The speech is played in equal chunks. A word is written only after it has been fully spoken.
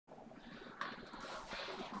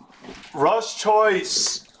Rush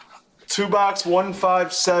Choice, 2-box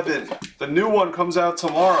 157. The new one comes out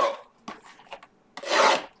tomorrow.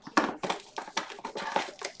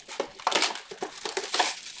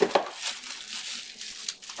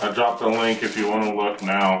 I dropped a link if you want to look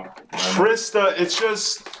now. Trista, it's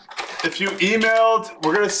just, if you emailed,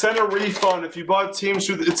 we're going to send a refund. If you bought teams,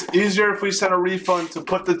 it's easier if we send a refund to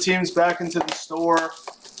put the teams back into the store.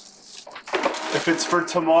 If it's for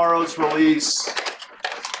tomorrow's release.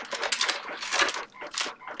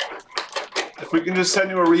 If we can just send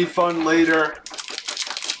you a refund later.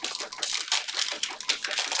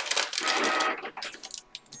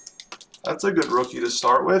 That's a good rookie to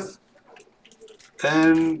start with.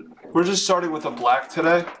 And we're just starting with a black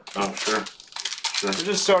today. Oh, sure. We're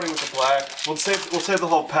just starting with the black. We'll save the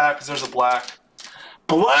whole pack because there's a black.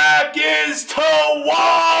 Black is to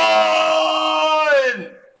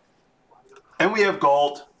 1! And we have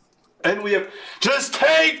gold. And we have... Just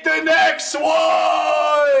take the next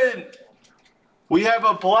one! We have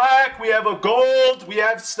a black, we have a gold, we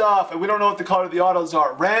have stuff. And we don't know what the color of the autos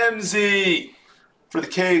are. Ramsey for the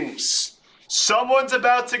Kings. Someone's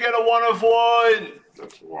about to get a 1 of 1.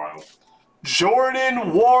 That's wild.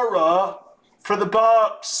 Jordan Wara for the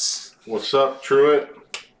Bucks. What's up, Truitt?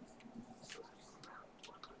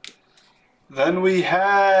 Then we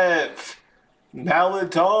have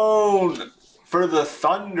Maladone for the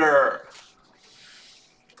Thunder.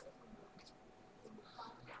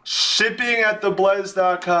 Shipping at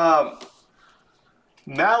theblez.com.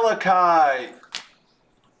 Malachi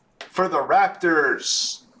for the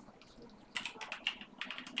Raptors.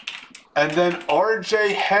 And then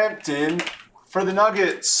RJ Hampton for the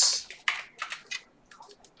Nuggets.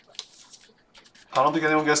 I don't think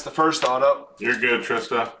anyone gets the first auto. You're good,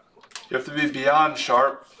 Trista. You have to be beyond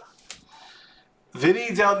sharp.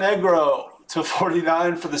 Vinny Del Negro to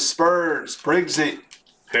 49 for the Spurs. Briggsy.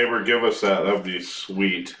 Haber, give us that. That would be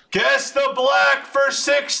sweet. Guess the black for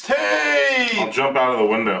 16. I'll jump out of the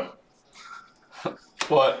window.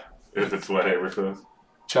 What? If it's what Haber says.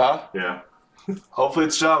 Cha? Yeah. Hopefully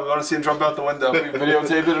it's Cha. We want to see him jump out the window. We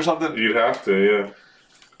videotaped it or something? You'd have to,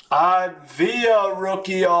 yeah. Via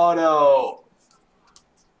rookie auto.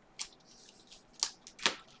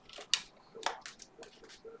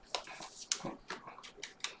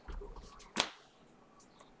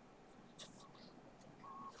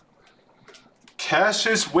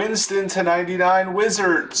 Cassius Winston to 99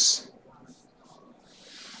 Wizards.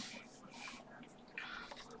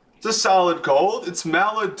 It's a solid gold. It's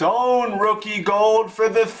Maladone rookie gold for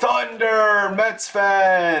the Thunder. Mets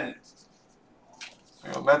fan.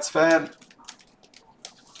 There you go, Mets fan.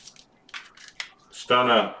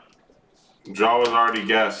 Stunna. Jaw was already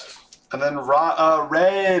guessed. And then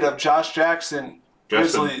red of Josh Jackson.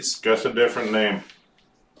 Grizzlies. Guess a different name.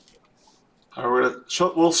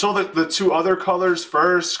 We'll show the two other colors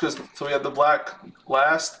first, so we have the black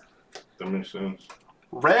last. That makes sense.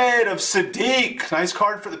 Red of Sadiq. Nice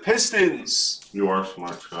card for the Pistons. You are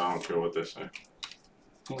smart, so I don't care what they say.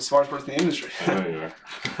 I'm the smartest person in the industry. I know you are.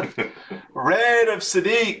 Red of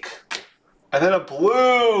Sadiq. And then a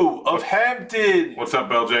blue of Hampton. What's up,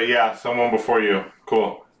 LJ? Yeah, someone before you.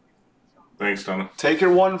 Cool. Thanks, Donna. Take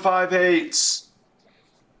your 158s.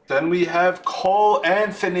 Then we have Cole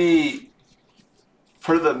Anthony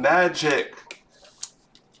for the Magic.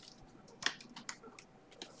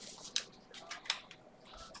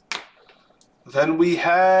 Then we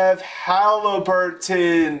have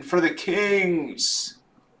Halliburton for the Kings.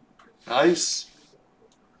 Nice.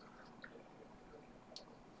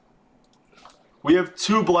 We have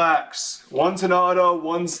two blacks. One's an auto,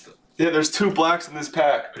 one's... Yeah, there's two blacks in this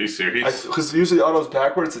pack. Are you serious? Because usually the auto's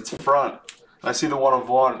backwards, it's front. I see the 1 of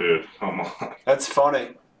 1. Dude, come on. That's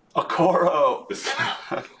funny. Okoro.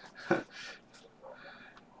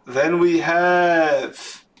 Then we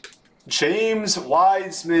have James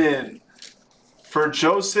Wiseman for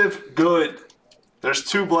Joseph Good. There's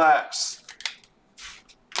two blacks.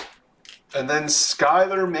 And then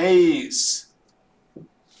Skylar Mays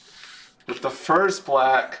with the first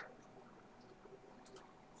black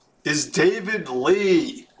is David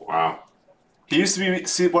Lee. Wow. He used to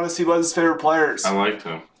be one of CBuz's favorite players. I liked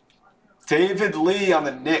him. David Lee on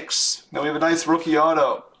the Knicks. Now we have a nice rookie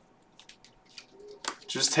auto.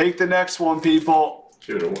 Just take the next one, people.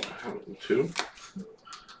 Dude, 2?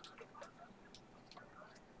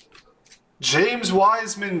 James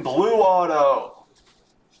Wiseman blue auto.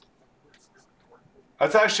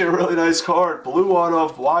 That's actually a really nice card. Blue auto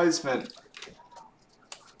of Wiseman.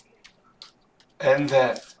 And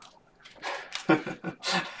then.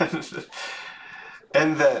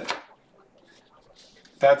 and then.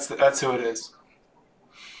 That's who it is.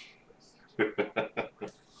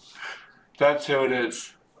 That's who it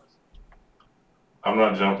is. I'm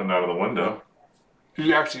not jumping out of the window.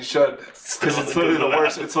 You actually should. Because it's literally the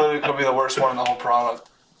worst. It's literally going to be the worst one in the whole product.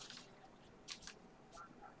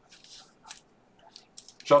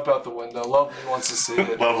 Jump out the window. Lovely wants to see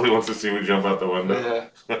it. Lovely wants to see me jump out the window.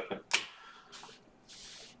 Yeah.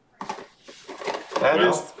 That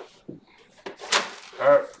is.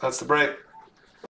 Alright, that's the break.